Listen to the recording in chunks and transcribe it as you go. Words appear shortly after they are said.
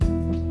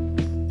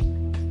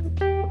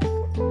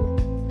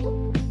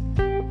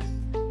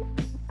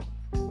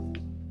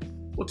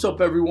What's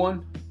up,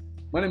 everyone?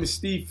 My name is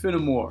Steve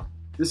Finnemore.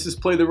 This is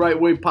Play the Right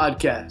Way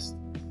podcast.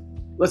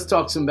 Let's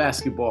talk some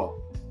basketball.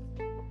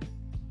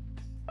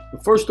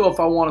 But first off,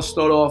 I want to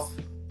start off,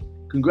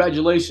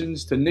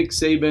 congratulations to Nick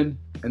Saban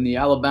and the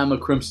Alabama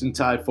Crimson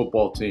Tide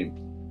football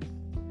team.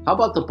 How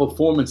about the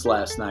performance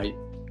last night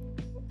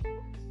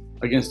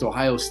against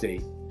Ohio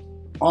State?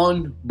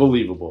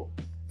 Unbelievable.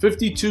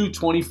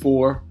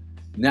 52-24,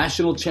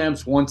 national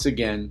champs once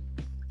again.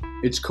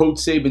 It's Coach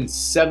Saban's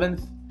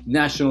 7th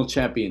national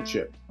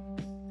championship.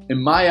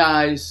 In my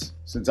eyes,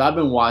 since I've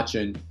been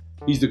watching,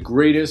 he's the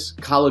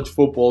greatest college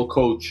football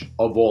coach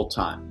of all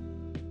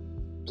time.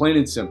 Plain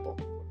and simple.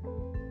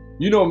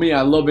 You know me,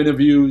 I love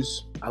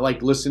interviews. I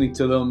like listening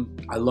to them.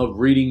 I love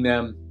reading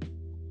them.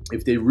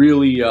 If they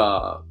really,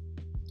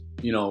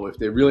 if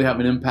they really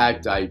have an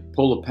impact, I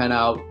pull a pen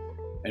out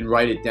and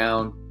write it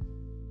down.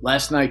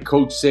 Last night,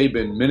 Coach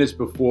Saban, minutes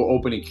before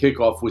opening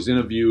kickoff, was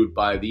interviewed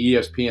by the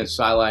ESPN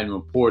sideline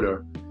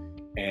reporter,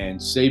 and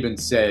Saban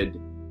said,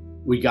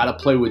 "We got to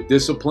play with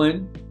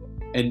discipline,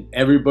 and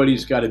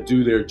everybody's got to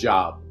do their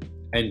job,"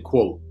 end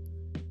quote.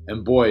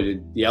 And boy,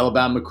 did the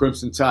Alabama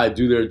Crimson Tide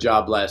do their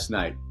job last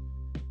night.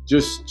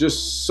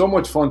 Just so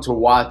much fun to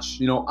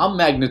watch. You know, I'm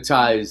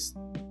magnetized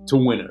to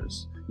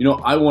winners. You know,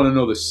 I want to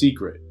know the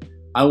secret.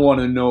 I want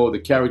to know the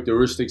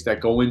characteristics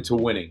that go into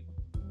winning.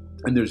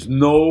 And there's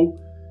no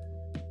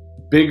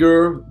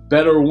bigger,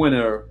 better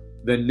winner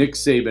than Nick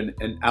Saban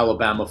and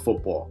Alabama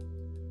football.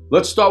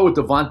 Let's start with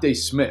Devontae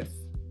Smith,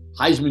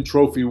 Heisman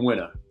Trophy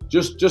winner.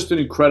 Just an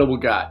incredible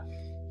guy.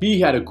 He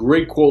had a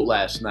great quote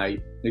last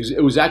night.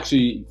 It was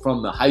actually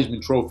from the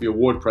Heisman Trophy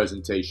award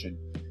presentation.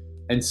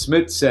 And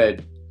Smith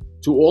said,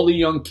 "To all the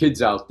young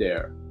kids out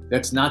there,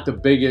 that's not the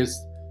biggest,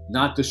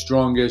 not the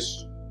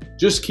strongest,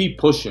 just keep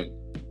pushing.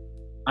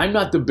 I'm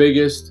not the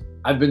biggest.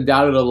 I've been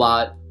doubted a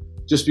lot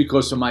just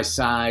because of my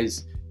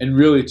size. And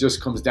really, it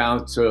just comes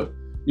down to,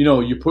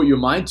 you put your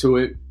mind to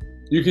it,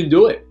 you can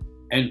do it,"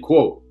 end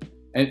quote.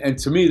 And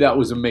to me, that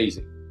was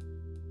amazing.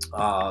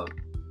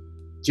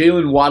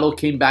 Jalen Waddle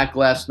came back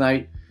last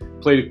night,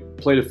 played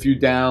a few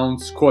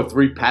downs, caught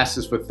 3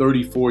 passes for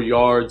 34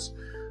 yards.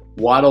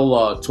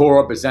 Waddle tore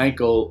up his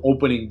ankle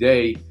opening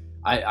day.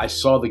 I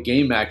saw the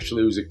game,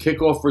 actually. It was a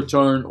kickoff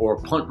return or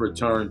a punt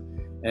return,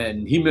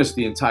 and he missed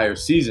the entire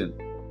season.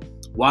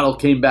 Waddle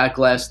came back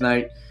last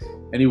night,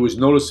 and he was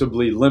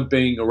noticeably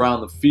limping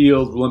around the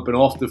field, limping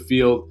off the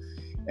field.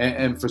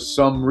 And for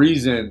some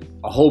reason,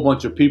 a whole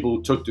bunch of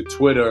people took to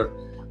Twitter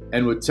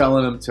and were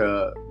telling him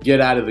to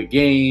get out of the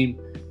game.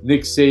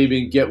 Nick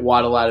Saban, get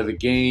Waddle out of the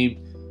game.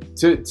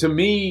 To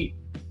me,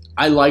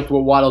 I liked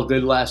what Waddle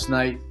did last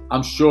night.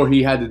 I'm sure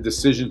he had the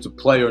decision to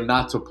play or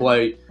not to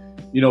play.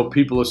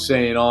 People are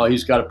saying, "Oh,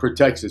 he's got to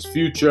protect his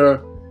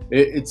future."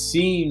 It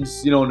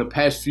seems, in the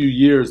past few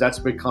years, that's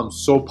become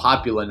so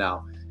popular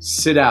now.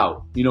 Sit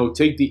out,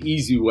 take the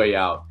easy way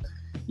out,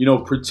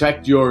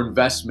 protect your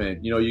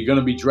investment. You're going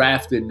to be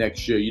drafted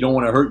next year. You don't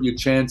want to hurt your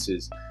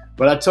chances.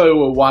 But I tell you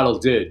what Waddle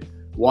did.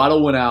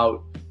 Waddle went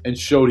out and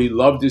showed he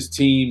loved his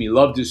team. He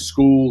loved his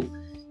school.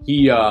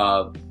 He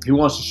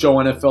wants to show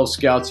NFL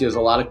scouts he has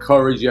a lot of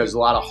courage. He has a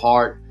lot of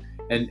heart.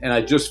 And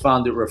I just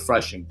found it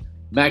refreshing.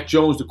 Mac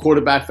Jones, the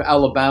quarterback for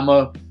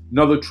Alabama,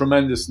 another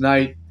tremendous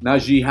night.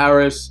 Najee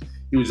Harris,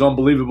 he was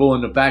unbelievable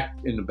in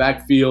the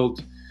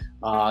backfield.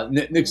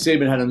 Nick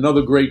Saban had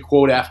another great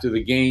quote after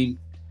the game.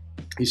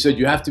 He said,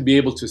 "You have to be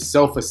able to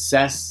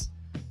self-assess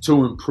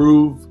to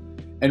improve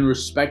and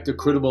respect a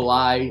critical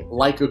eye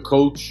like a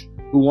coach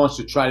who wants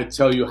to try to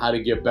tell you how to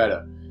get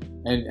better."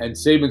 And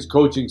Saban's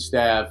coaching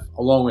staff,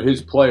 along with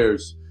his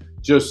players,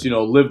 just,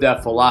 live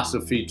that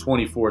philosophy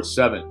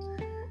 24/7.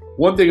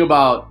 One thing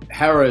about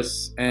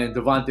Harris and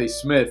Devontae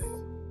Smith,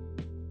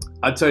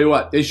 I tell you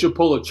what, they should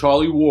pull a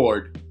Charlie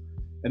Ward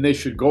and they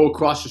should go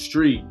across the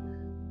street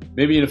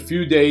maybe in a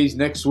few days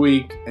next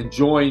week and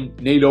join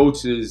Nate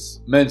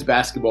Oates' men's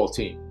basketball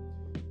team.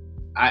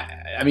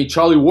 I mean,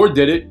 Charlie Ward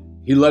did it.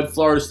 He led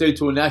Florida State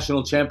to a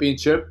national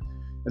championship,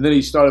 and then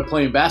he started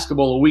playing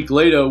basketball a week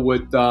later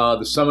with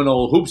the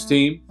Seminole Hoops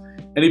team,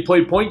 and he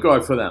played point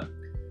guard for them.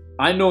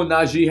 I know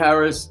Najee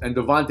Harris and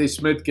Devontae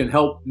Smith can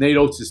help Nate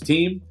Oates'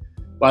 team.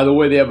 By the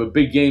way, they have a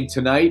big game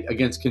tonight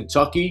against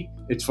Kentucky.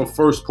 It's for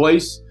first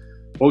place.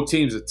 Both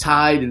teams are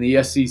tied in the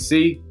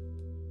SEC.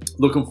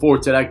 Looking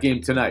forward to that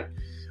game tonight.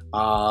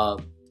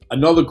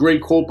 Another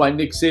great quote by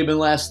Nick Saban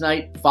last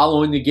night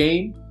following the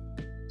game.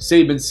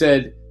 Saban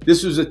said,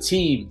 "This was a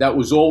team that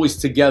was always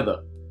together.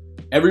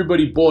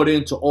 Everybody bought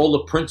into all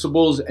the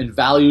principles and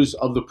values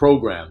of the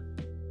program.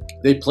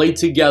 They played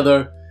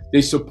together.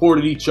 They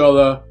supported each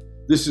other.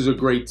 This is a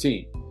great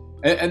team."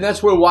 And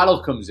that's where Waddle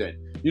comes in.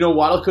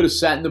 Waddle could have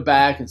sat in the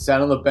back and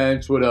sat on the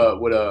bench with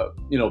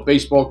a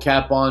baseball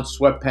cap on,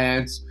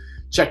 sweatpants,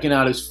 checking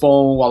out his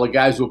phone while the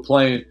guys were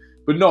playing.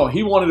 But no,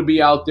 he wanted to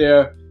be out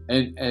there.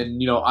 And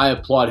I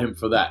applaud him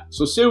for that.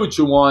 So say what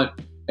you want,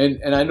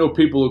 and I know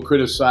people will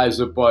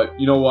criticize it, but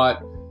you know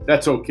what?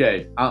 That's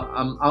okay.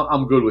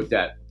 I'm good with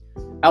that.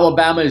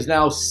 Alabama is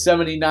now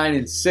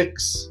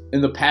 79-6 in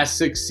the past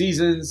 6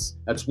 seasons.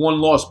 That's 1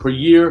 loss per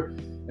year,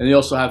 and they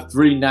also have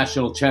 3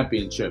 national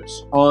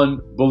championships.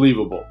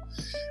 Unbelievable.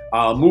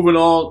 Moving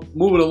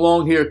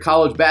along here,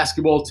 college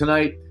basketball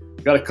tonight.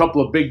 Got a couple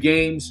of big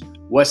games.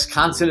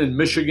 Wisconsin and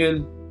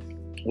Michigan.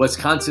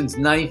 Wisconsin's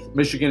 9th,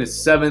 Michigan is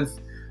 7th.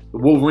 The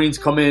Wolverines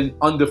come in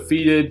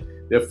undefeated.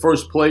 They're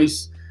first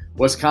place.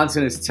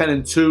 Wisconsin is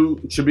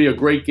 10-2. It should be a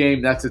great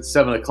game. That's at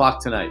 7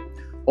 o'clock tonight.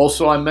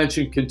 Also, I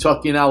mentioned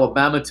Kentucky and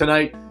Alabama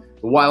tonight.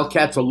 The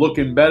Wildcats are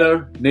looking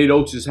better. Nate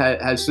Oates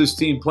has his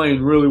team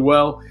playing really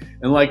well.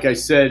 And like I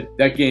said,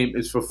 that game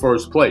is for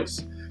first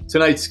place.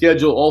 Tonight's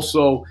schedule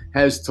also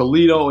has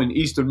Toledo and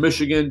Eastern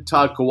Michigan.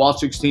 Todd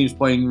Kowalczyk's team's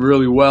playing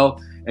really well.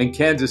 And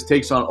Kansas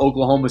takes on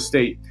Oklahoma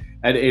State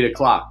at 8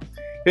 o'clock.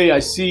 Hey, I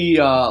see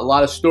a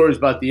lot of stories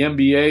about the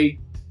NBA.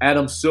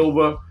 Adam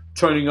Silver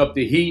turning up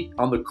the heat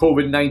on the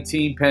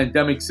COVID-19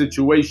 pandemic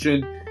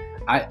situation.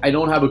 I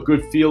don't have a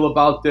good feel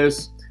about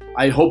this.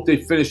 I hope they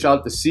finish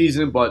out the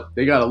season, but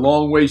they got a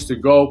long ways to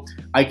go.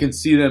 I can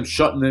see them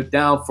shutting it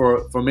down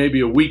for maybe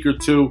a week or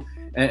two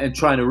and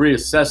trying to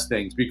reassess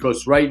things,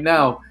 because right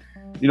now,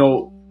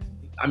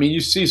 you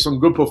see some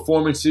good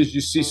performances.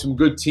 You see some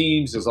good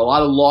teams. There's a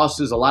lot of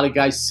losses, a lot of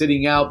guys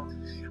sitting out.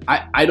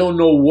 I don't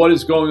know what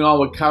is going on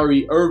with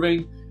Kyrie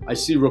Irving. I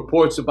see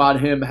reports about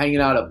him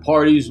hanging out at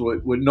parties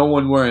with no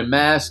one wearing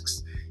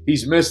masks.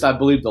 He's missed, I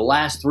believe, the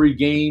last 3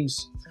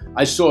 games.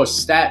 I saw a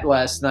stat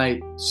last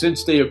night.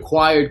 Since they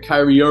acquired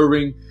Kyrie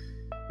Irving,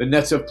 the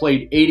Nets have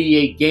played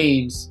 88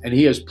 games, and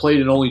he has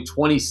played in only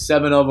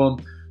 27 of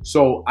them.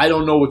 So I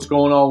don't know what's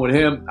going on with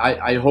him.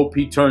 I hope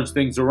he turns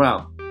things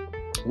around.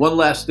 One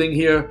last thing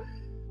here.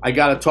 I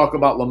got to talk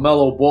about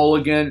LaMelo Ball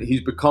again.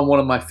 He's become one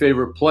of my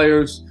favorite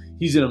players.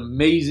 He's an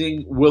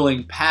amazing,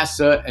 willing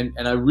passer,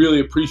 and I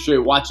really appreciate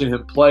watching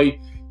him play.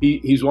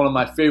 He's one of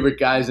my favorite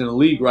guys in the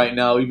league right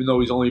now, even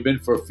though he's only been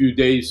for a few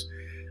days.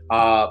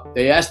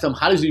 They asked him,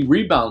 how does he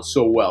rebound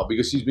so well?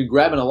 Because he's been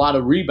grabbing a lot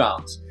of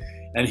rebounds.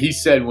 And he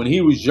said when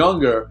he was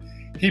younger,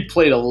 he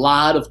played a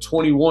lot of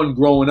 21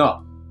 growing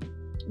up.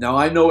 Now,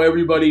 I know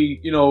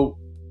everybody,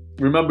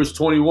 remembers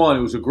 21. It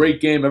was a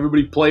great game.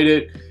 Everybody played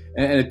it,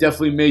 and it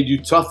definitely made you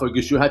tougher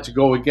because you had to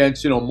go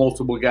against,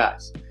 multiple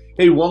guys.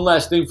 Hey, one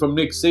last thing from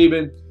Nick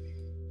Saban.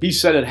 He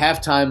said at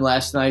halftime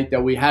last night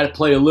that we had to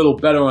play a little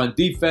better on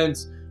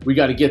defense. We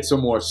got to get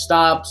some more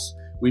stops.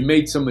 We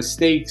made some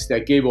mistakes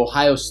that gave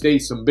Ohio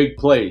State some big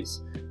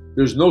plays.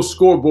 There's no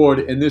scoreboard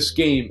in this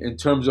game in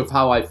terms of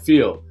how I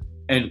feel,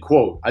 end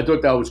quote. I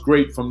thought that was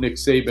great from Nick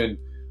Saban,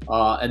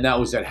 and that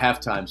was at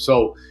halftime.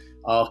 So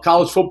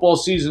college football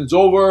season's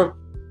over,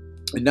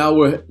 and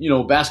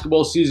now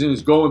basketball season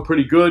is going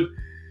pretty good.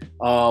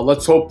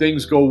 Let's hope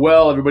things go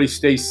well. Everybody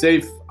stay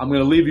safe. I'm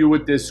going to leave you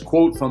with this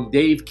quote from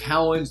Dave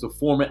Cowens, the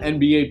former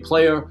NBA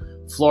player,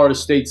 Florida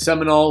State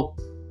Seminole.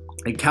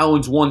 And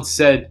Cowens once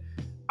said,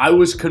 "I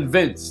was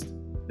convinced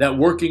that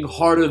working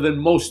harder than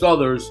most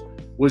others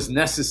was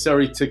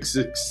necessary to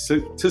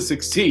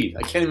succeed."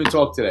 I can't even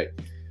talk today.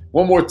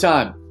 One more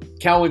time.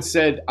 Cowens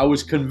said, "I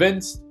was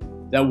convinced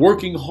that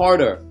working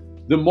harder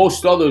than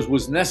most others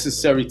was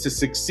necessary to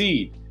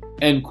succeed."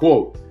 End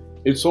quote.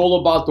 It's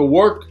all about the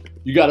work.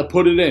 You got to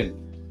put it in.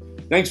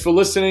 Thanks for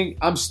listening.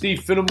 I'm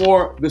Steve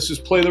Finnemore. This is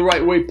Play the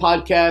Right Way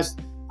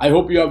podcast. I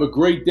hope you have a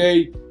great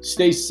day.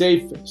 Stay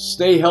safe,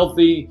 stay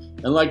healthy,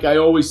 and like I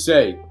always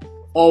say,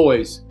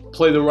 always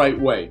play the right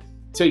way.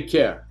 Take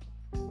care.